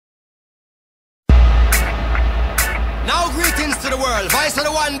Now greetings to the world. Vice of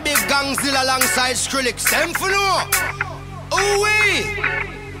the one big gangzilla alongside Skrillex. Them for no. Ooh-wee.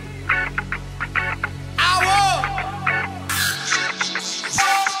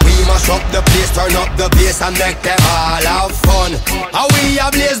 Mash up the place, turn up the bass and make them all have fun. How we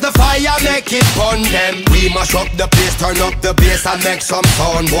ablaze the fire, make it fun them. We mash up the place, turn up the bass and make some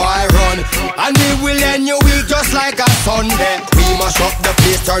sound, boy run. And we will end your week just like a Sunday. We mash up the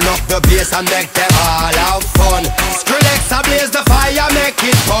place, turn up the bass and make them all have fun. Skrillex ablaze the fire, make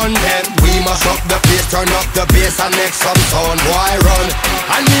it fun them. We mash up the place, turn up the bass and make some sound, boy run.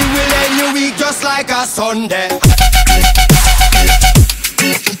 And we will end your week just like a Sunday.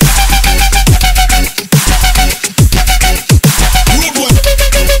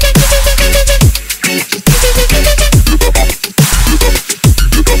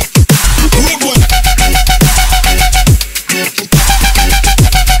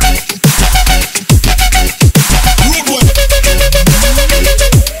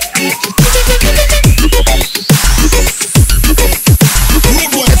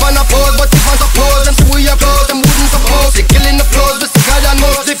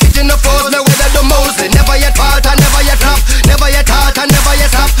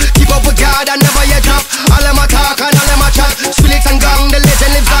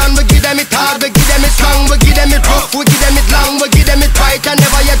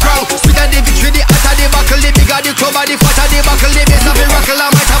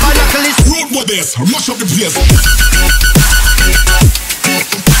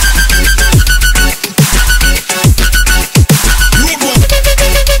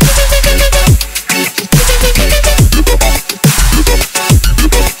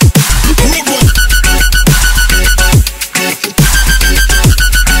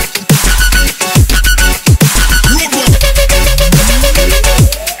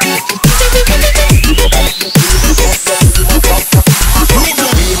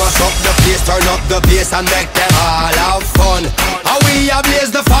 Mash up the place. And make them all have fun. How we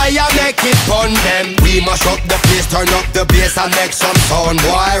ablaze the fire, make it fun them. We mash up the place, turn up the bass and make some sound,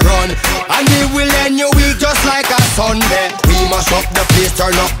 boy run. And we will end your week just like a Sunday. We mash up the place,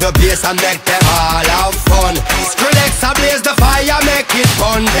 turn up the bass and make them all have fun. Skrillex ablaze the fire, make it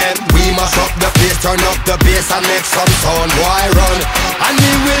fun them. We mash up the place, turn up the bass and make some sound, boy run. And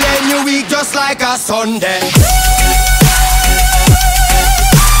we will end your week just like a Sunday.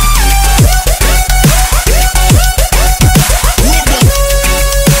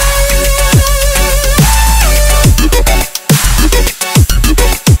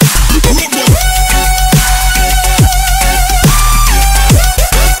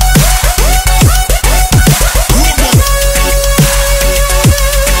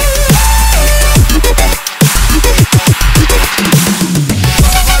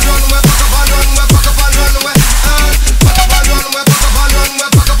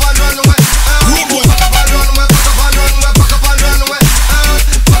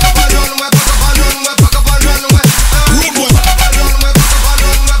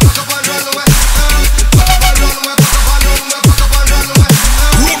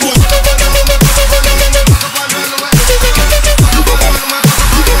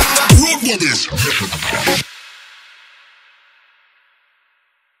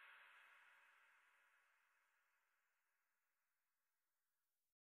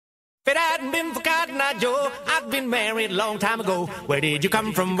 If it hadn't been for Cotton Eye Joe, I'd been married a long time ago. Where did you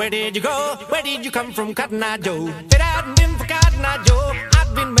come from? Where did you go? Where did you come from, Cotton Eye Joe? If it hadn't been for Cotton Eye Joe,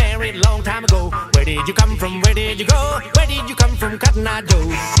 I'd been married a long time ago. Where did you come from? Where did you go? Where did you come from, Cotton Eye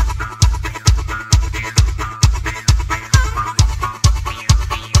Joe?